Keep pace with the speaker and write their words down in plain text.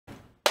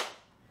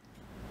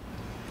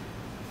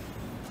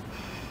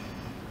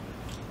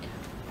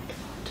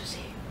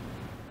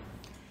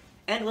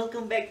And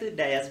welcome back to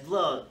Daya's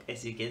vlog.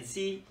 As you can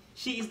see,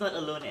 she is not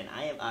alone and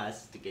I am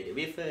asked together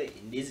with her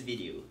in this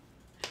video.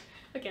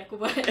 Okay, aku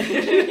buat.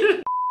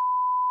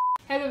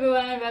 Hello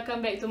everyone,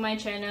 welcome back to my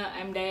channel.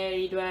 I'm Daya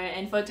Ridwan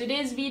and for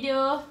today's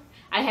video,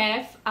 I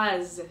have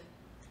Az.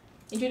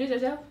 Introduce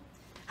yourself.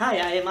 Hi,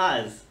 I am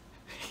Az.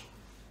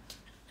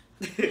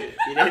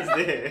 It is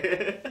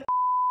there.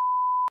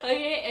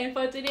 Okay, and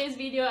for today's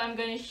video, I'm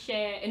gonna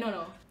share...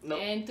 No.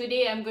 And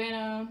today I'm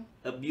gonna...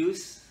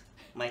 Abuse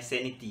my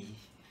sanity.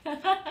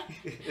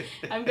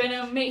 I'm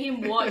gonna make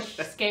him watch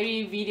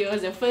scary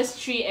videos, the first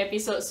 3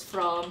 episodes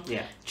from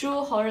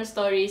True Horror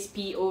Stories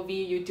POV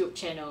YouTube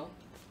channel.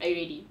 Are you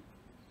ready?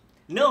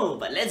 No,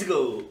 but let's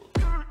go!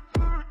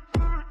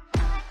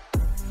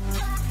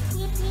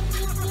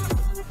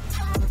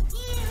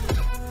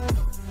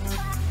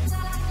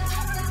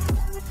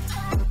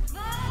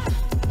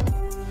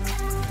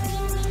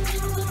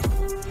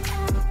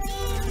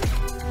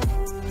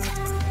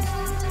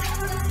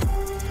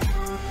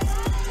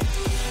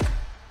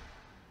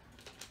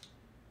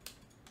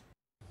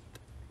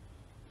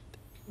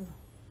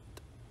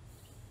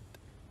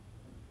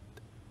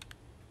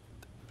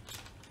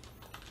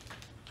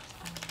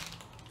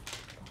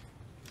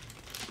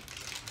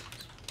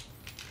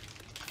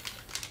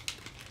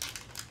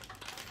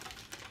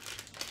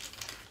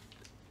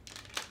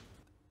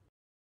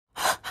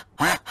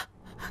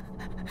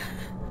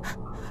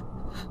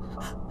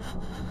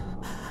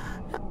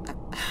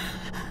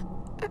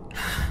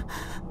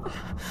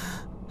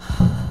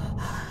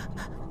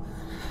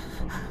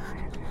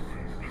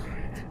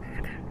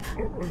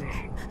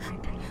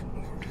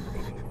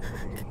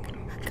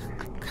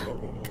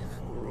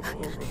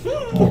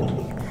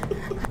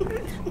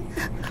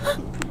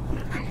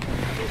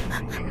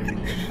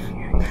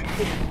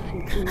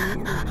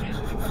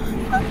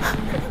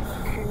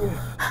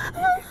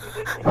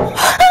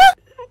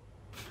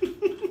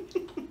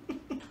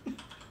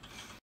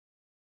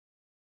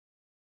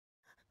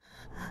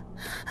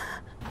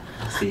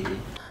 See.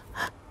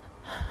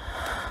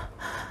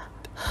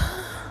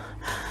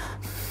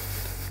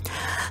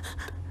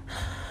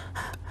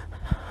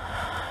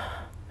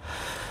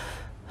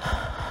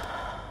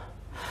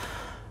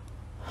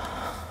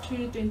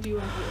 3:21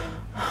 AM.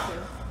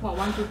 Okay. What,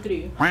 1, 2,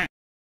 3?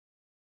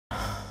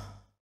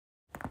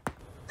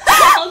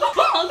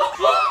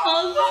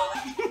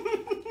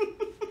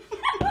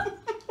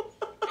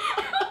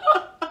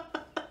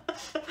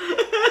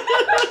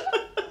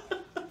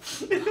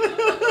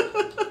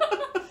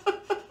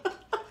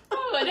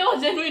 That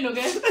was genuine,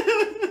 okay?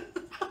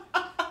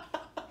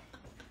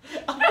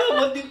 Apa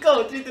motif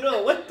kau? 3, 2,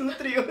 1, 2,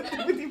 3,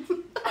 tiba-tiba.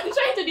 I'm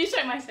trying to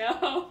distract myself.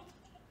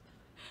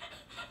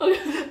 Okay.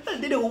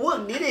 That didn't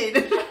work, did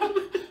it?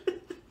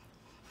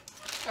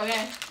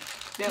 Okay.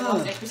 That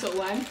was episode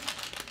 1.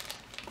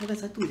 Kau dah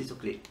satu je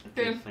coklat.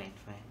 Okay, fine.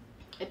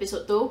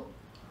 Episode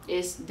 2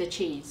 is The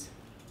Chase.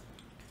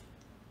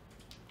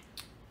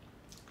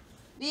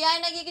 Bi,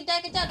 I nak pergi kedai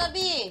kejap tak,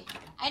 Bi?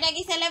 I nak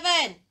pergi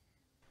 7-Eleven.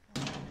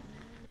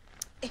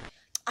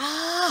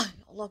 Ya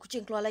Allah,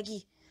 kucing keluar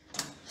lagi.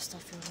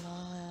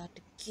 Astaghfirullah,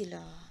 degil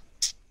lah.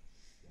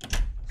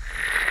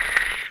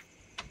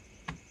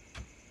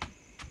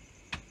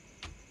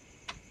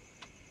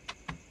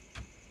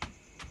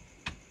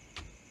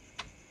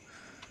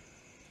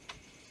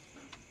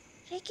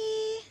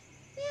 Ricky,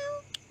 meow.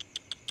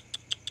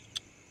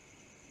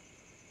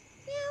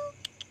 Meow.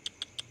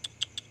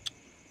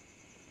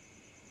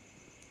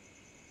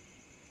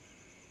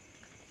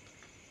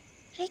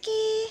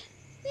 Ricky,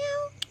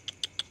 meow.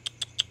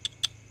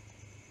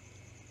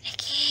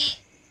 Ricky.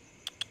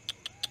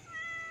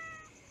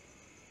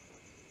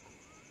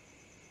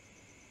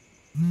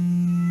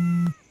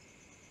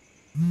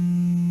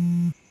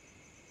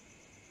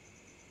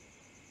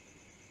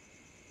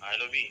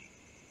 Hello, B.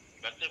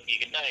 Kata pergi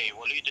kedai,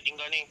 walau you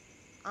tertinggal ni.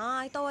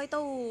 I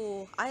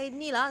tahu. I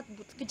ni lah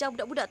kejar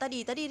budak-budak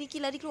tadi. Tadi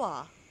Ricky lari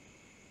keluar.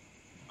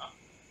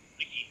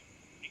 Ricky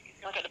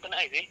sekarang kat depan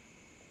Ais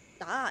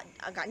Tak,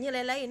 agaknya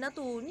lain-lain lah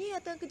tu. Ni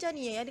yang tengah kejar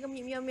ni, yang ada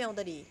miau-miau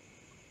tadi.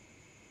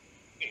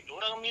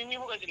 Diorang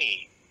miau-miau kat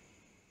sini.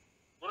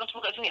 Diorang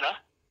semua kat sini lah.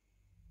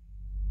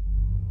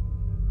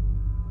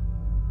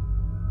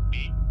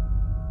 B.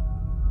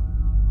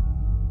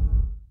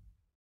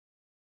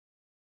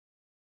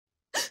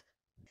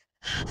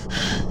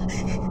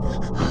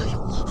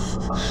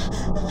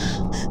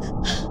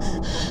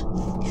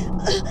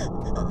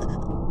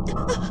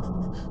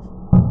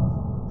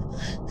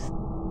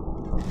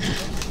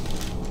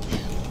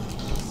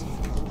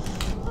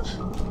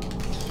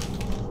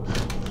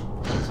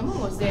 Someone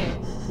was there.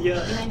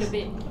 Yeah. Behind the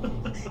bed.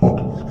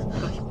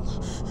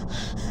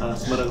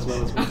 Semarang.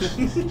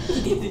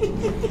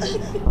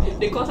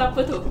 Dia call siapa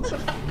tu?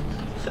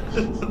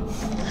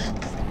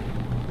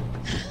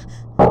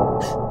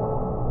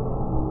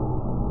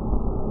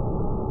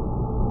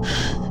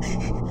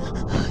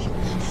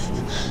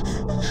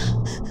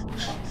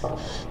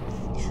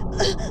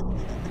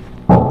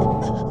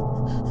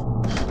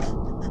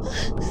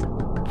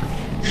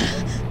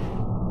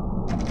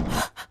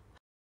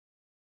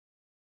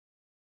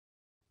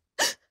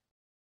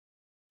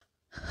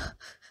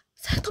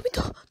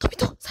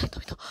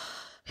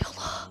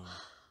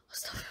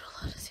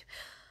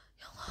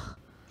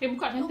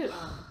 buka center.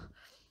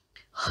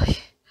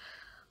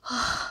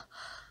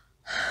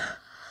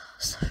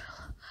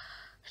 Astagfirullah.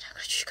 Dah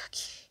kena cuci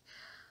kaki.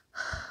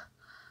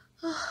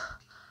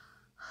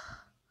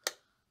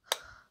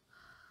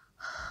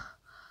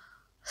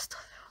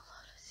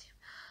 Astagfirullahaladzim.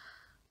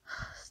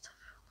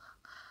 Astagfirullah.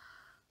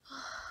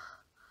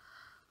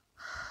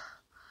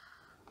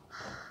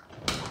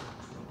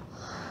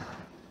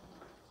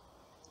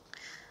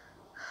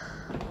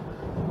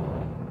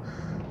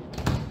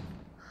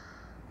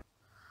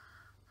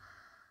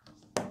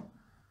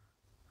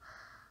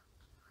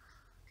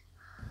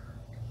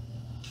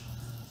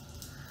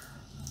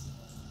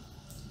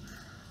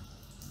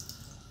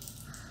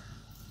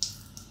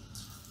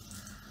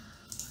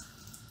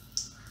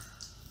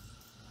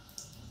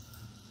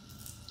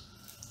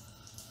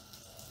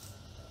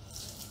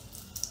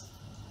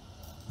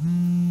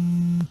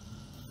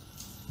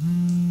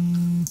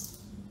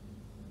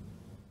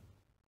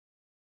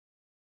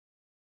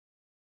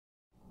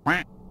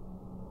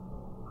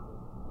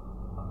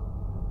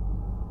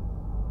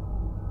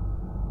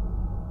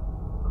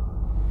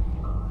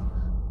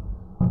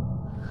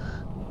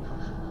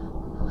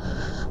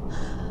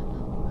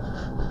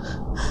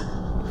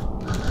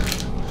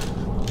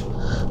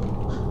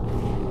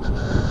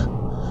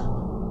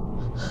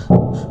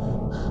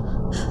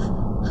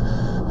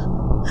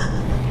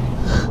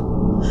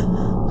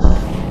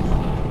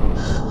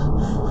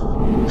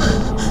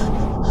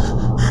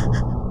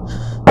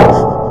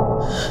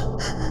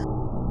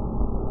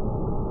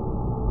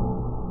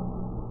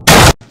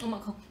 Oh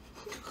mak kau.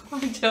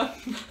 Macam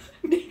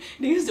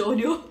dia use the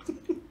audio.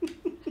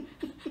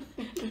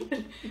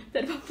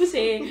 Tak ada apa-apa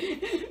sih.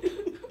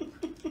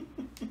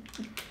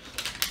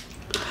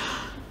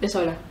 That's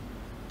all lah.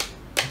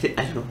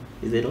 I don't know.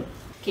 Is that all?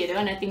 Okay, that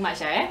one nothing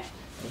much lah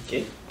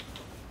Okay.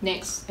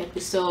 Next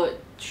episode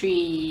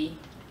 3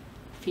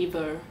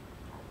 Fever.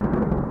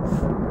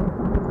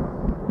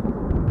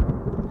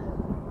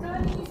 Kau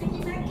ni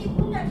sakit-sakit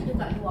pun nak tidur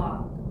kat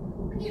luar.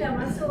 Pergilah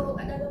masuk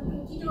kat dalam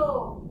bilik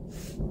tidur.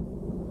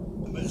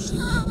 The most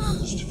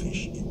advanced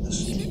fish in the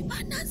sea.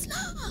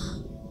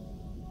 Panaslah.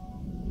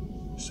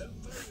 So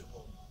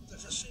valuable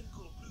that a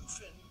single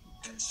bluefin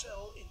can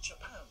sell in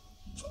Japan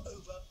for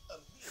over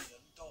 $1 million.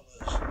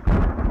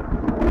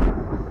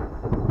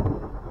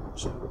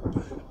 So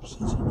perhaps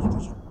it's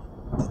inevitable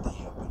that they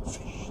have been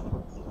fished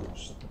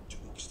almost to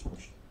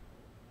extinction.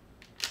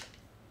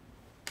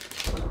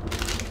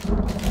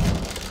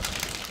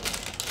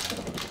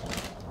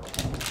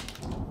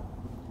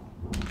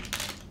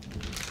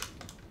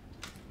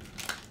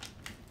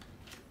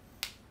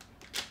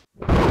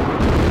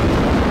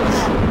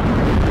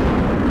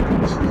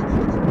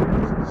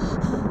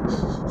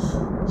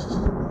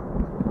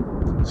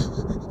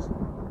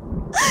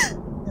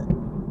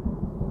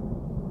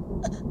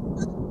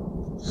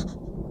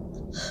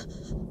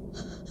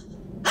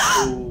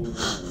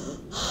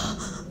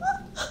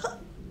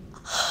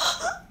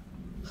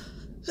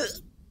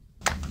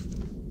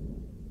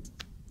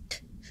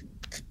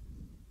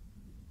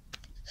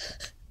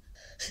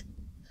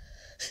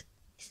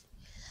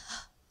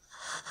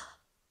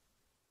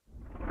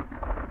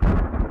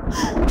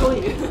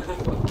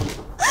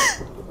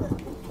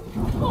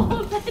 Oh,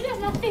 there's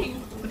nothing.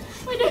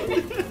 Why do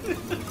you...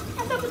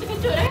 Asal aku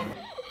terkejut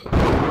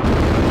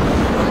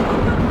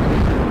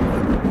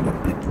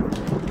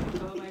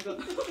Oh my god.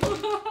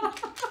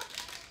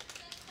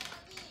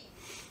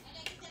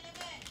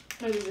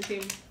 I do the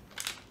same.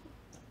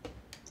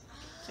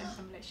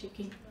 I'm like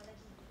shaking.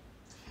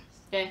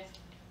 Yeah,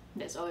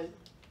 that's all.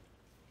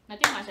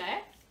 Nothing much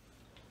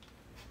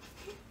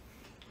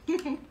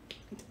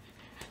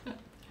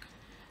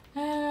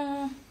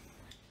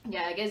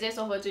yeah, I guess that's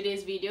all for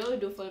today's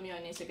video. Do follow me on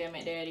Instagram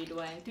at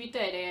 @Ridwan,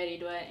 Twitter at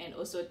 @Ridwan, and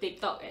also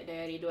TikTok at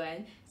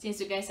 @Ridwan. Since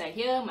you guys are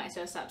here, might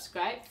as well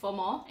subscribe for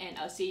more, and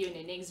I'll see you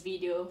in the next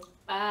video.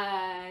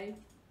 Bye.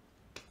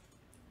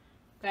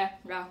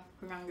 Okay, dah,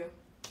 tenang je.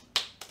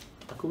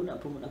 Aku nak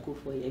promote aku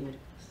for Heyyy.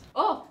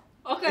 Oh,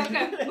 okay.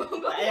 Tak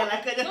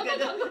payahlah, kau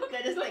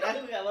just tag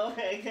aku kat bawah.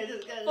 Kau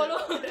just Follow.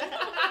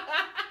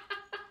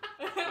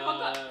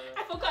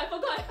 I forgot.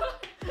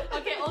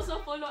 Okay, also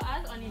follow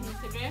us on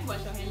Instagram.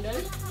 What's your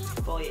handle?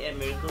 4am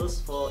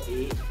miracles,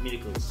 4a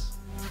miracles.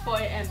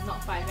 4am,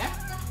 not 5,